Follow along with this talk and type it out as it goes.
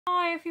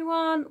Hi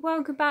everyone,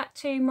 welcome back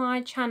to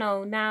my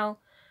channel. Now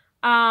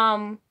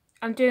I'm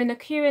doing a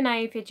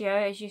Q&A video,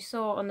 as you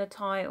saw on the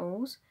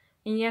titles,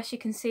 and yes, you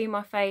can see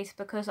my face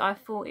because I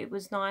thought it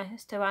was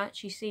nice to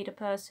actually see the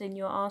person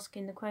you're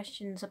asking the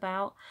questions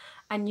about.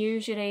 And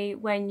usually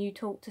when you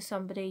talk to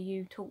somebody,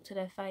 you talk to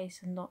their face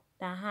and not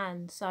their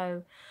hand.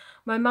 So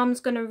my mum's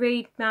going to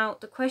read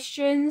out the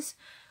questions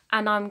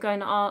and I'm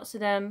going to answer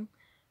them.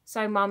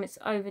 So Mum, it's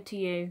over to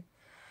you.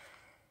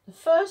 The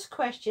first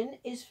question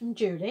is from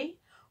Julie.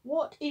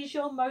 What is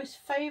your most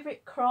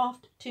favourite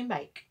craft to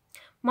make?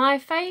 My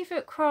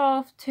favourite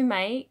craft to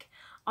make,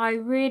 I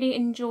really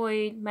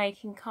enjoyed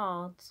making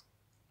cards.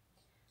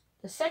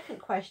 The second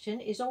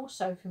question is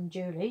also from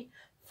Julie.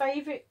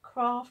 Favourite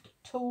craft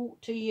tool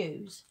to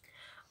use?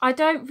 I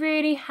don't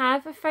really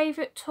have a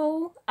favourite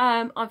tool.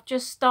 I've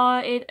just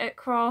started at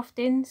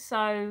crafting,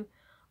 so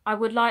I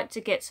would like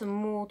to get some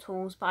more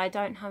tools, but I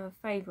don't have a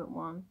favourite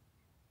one.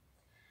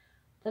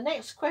 The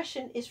next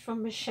question is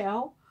from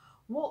Michelle.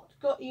 What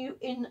got you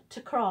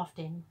into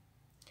crafting?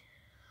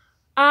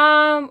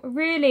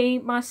 Really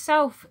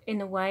myself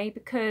in a way,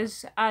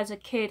 because as a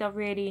kid I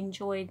really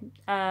enjoyed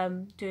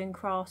doing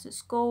crafts at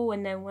school,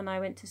 and then when I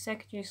went to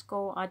secondary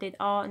school I did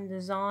art and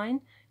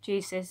design,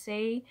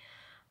 GCSE.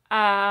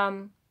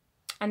 And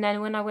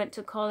then when I went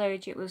to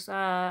college it was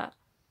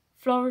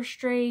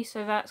floristry,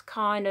 so that's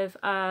kind of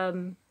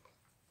an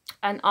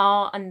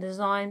art and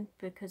design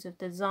because of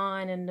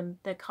design and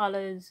the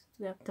colours,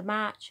 the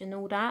match and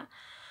all that.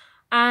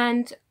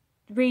 And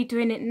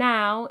redoing it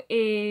now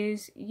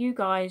is you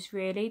guys,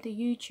 really, the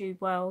YouTube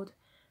world,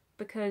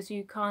 because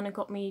you kind of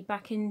got me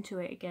back into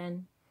it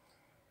again.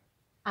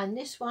 And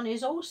this one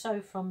is also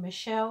from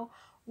Michelle.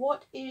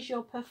 What is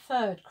your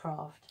preferred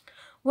craft?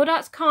 Well,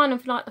 that's kind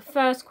of like the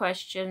first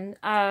question.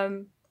 I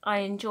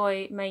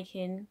enjoy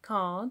making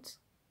cards.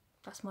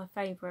 That's my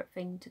favourite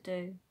thing to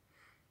do.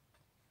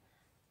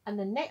 And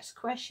the next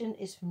question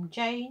is from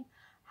Jane.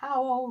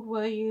 How old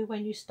were you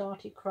when you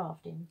started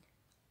crafting?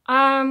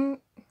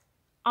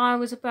 I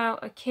was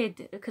about a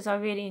kid because I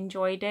really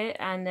enjoyed it,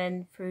 and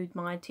then through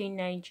my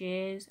teenage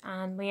years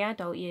and my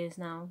adult years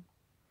now.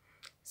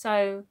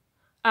 So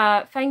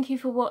thank you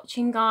for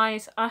watching,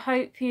 guys. I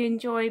hope you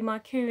enjoyed my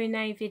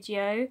Q&A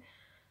video.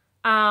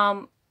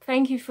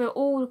 Thank you for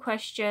all the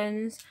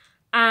questions,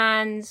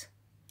 and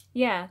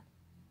yeah,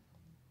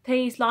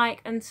 please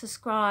like and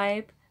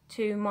subscribe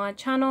to my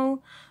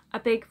channel. A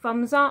big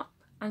thumbs up,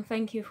 and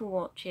thank you for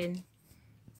watching.